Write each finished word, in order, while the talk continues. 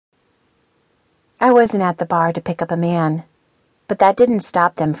I wasn't at the bar to pick up a man, but that didn't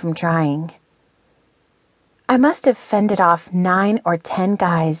stop them from trying. I must have fended off 9 or 10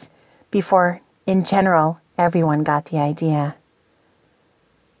 guys before, in general, everyone got the idea.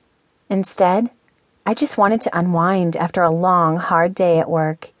 Instead, I just wanted to unwind after a long, hard day at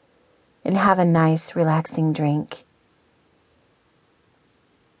work and have a nice, relaxing drink.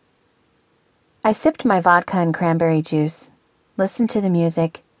 I sipped my vodka and cranberry juice, listened to the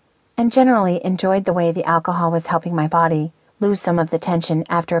music, and generally enjoyed the way the alcohol was helping my body lose some of the tension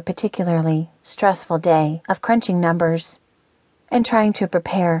after a particularly stressful day of crunching numbers and trying to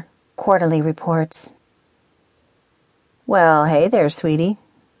prepare quarterly reports. Well, hey there, sweetie.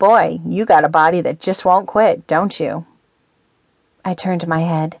 Boy, you got a body that just won't quit, don't you? I turned my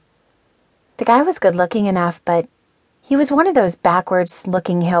head. The guy was good-looking enough, but he was one of those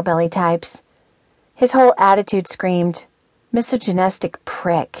backwards-looking hillbilly types. His whole attitude screamed, misogynistic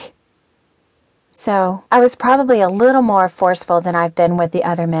prick. So I was probably a little more forceful than I've been with the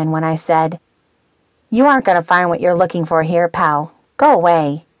other men when I said, "You aren't going to find what you're looking for here, pal. Go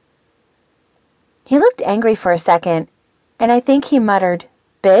away." He looked angry for a second, and I think he muttered,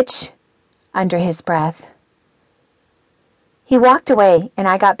 "Bitch," under his breath. He walked away, and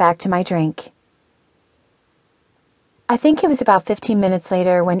I got back to my drink. I think it was about 15 minutes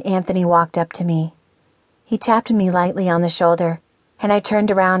later when Anthony walked up to me. He tapped me lightly on the shoulder, and I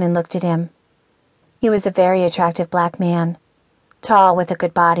turned around and looked at him. He was a very attractive black man, tall with a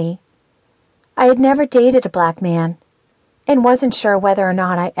good body. I had never dated a black man, and wasn't sure whether or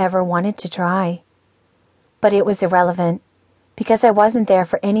not I ever wanted to try. But it was irrelevant, because I wasn't there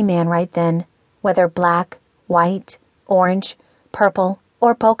for any man right then, whether black, white, orange, purple,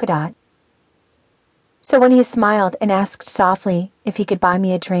 or polka dot. So when he smiled and asked softly if he could buy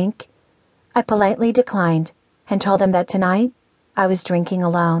me a drink, I politely declined and told him that tonight I was drinking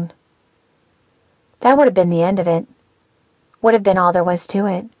alone. That would have been the end of it. Would have been all there was to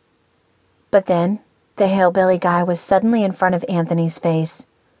it. But then the hillbilly guy was suddenly in front of Anthony's face.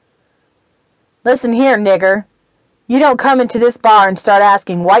 "Listen here, nigger. You don't come into this bar and start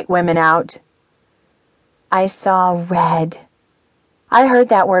asking white women out." I saw red. I heard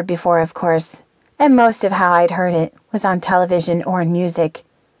that word before, of course, and most of how I'd heard it was on television or in music,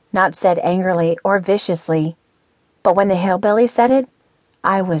 not said angrily or viciously. But when the hillbilly said it,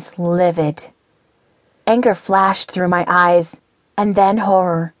 I was livid. Anger flashed through my eyes, and then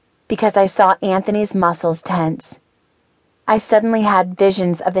horror, because I saw Anthony's muscles tense. I suddenly had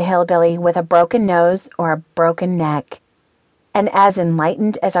visions of the hillbilly with a broken nose or a broken neck. And as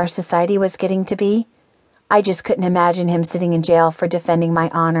enlightened as our society was getting to be, I just couldn't imagine him sitting in jail for defending my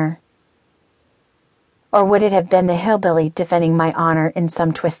honor. Or would it have been the hillbilly defending my honor in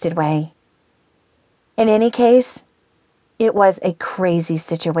some twisted way? In any case, it was a crazy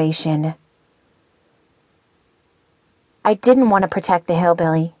situation. I didn't want to protect the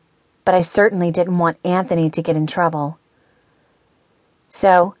hillbilly, but I certainly didn't want Anthony to get in trouble.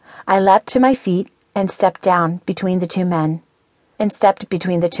 So I leapt to my feet and stepped down between the two men, and stepped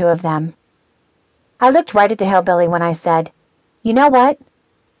between the two of them. I looked right at the hillbilly when I said, "You know what?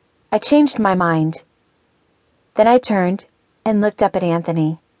 I changed my mind." Then I turned and looked up at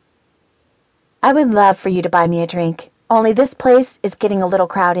Anthony. "I would love for you to buy me a drink, only this place is getting a little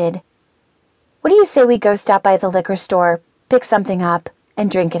crowded. What do you say we go stop by the liquor store, pick something up,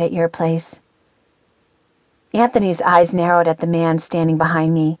 and drink it at your place?" Anthony's eyes narrowed at the man standing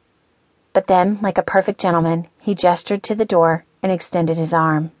behind me, but then, like a perfect gentleman, he gestured to the door and extended his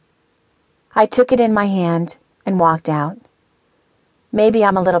arm. I took it in my hand and walked out. Maybe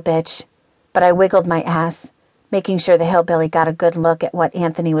I'm a little bitch, but I wiggled my ass, making sure the hillbilly got a good look at what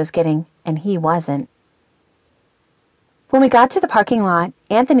Anthony was getting, and he wasn't. When we got to the parking lot,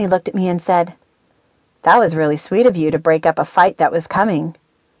 Anthony looked at me and said, "That was really sweet of you to break up a fight that was coming.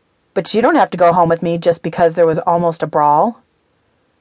 But you don't have to go home with me just because there was almost a brawl."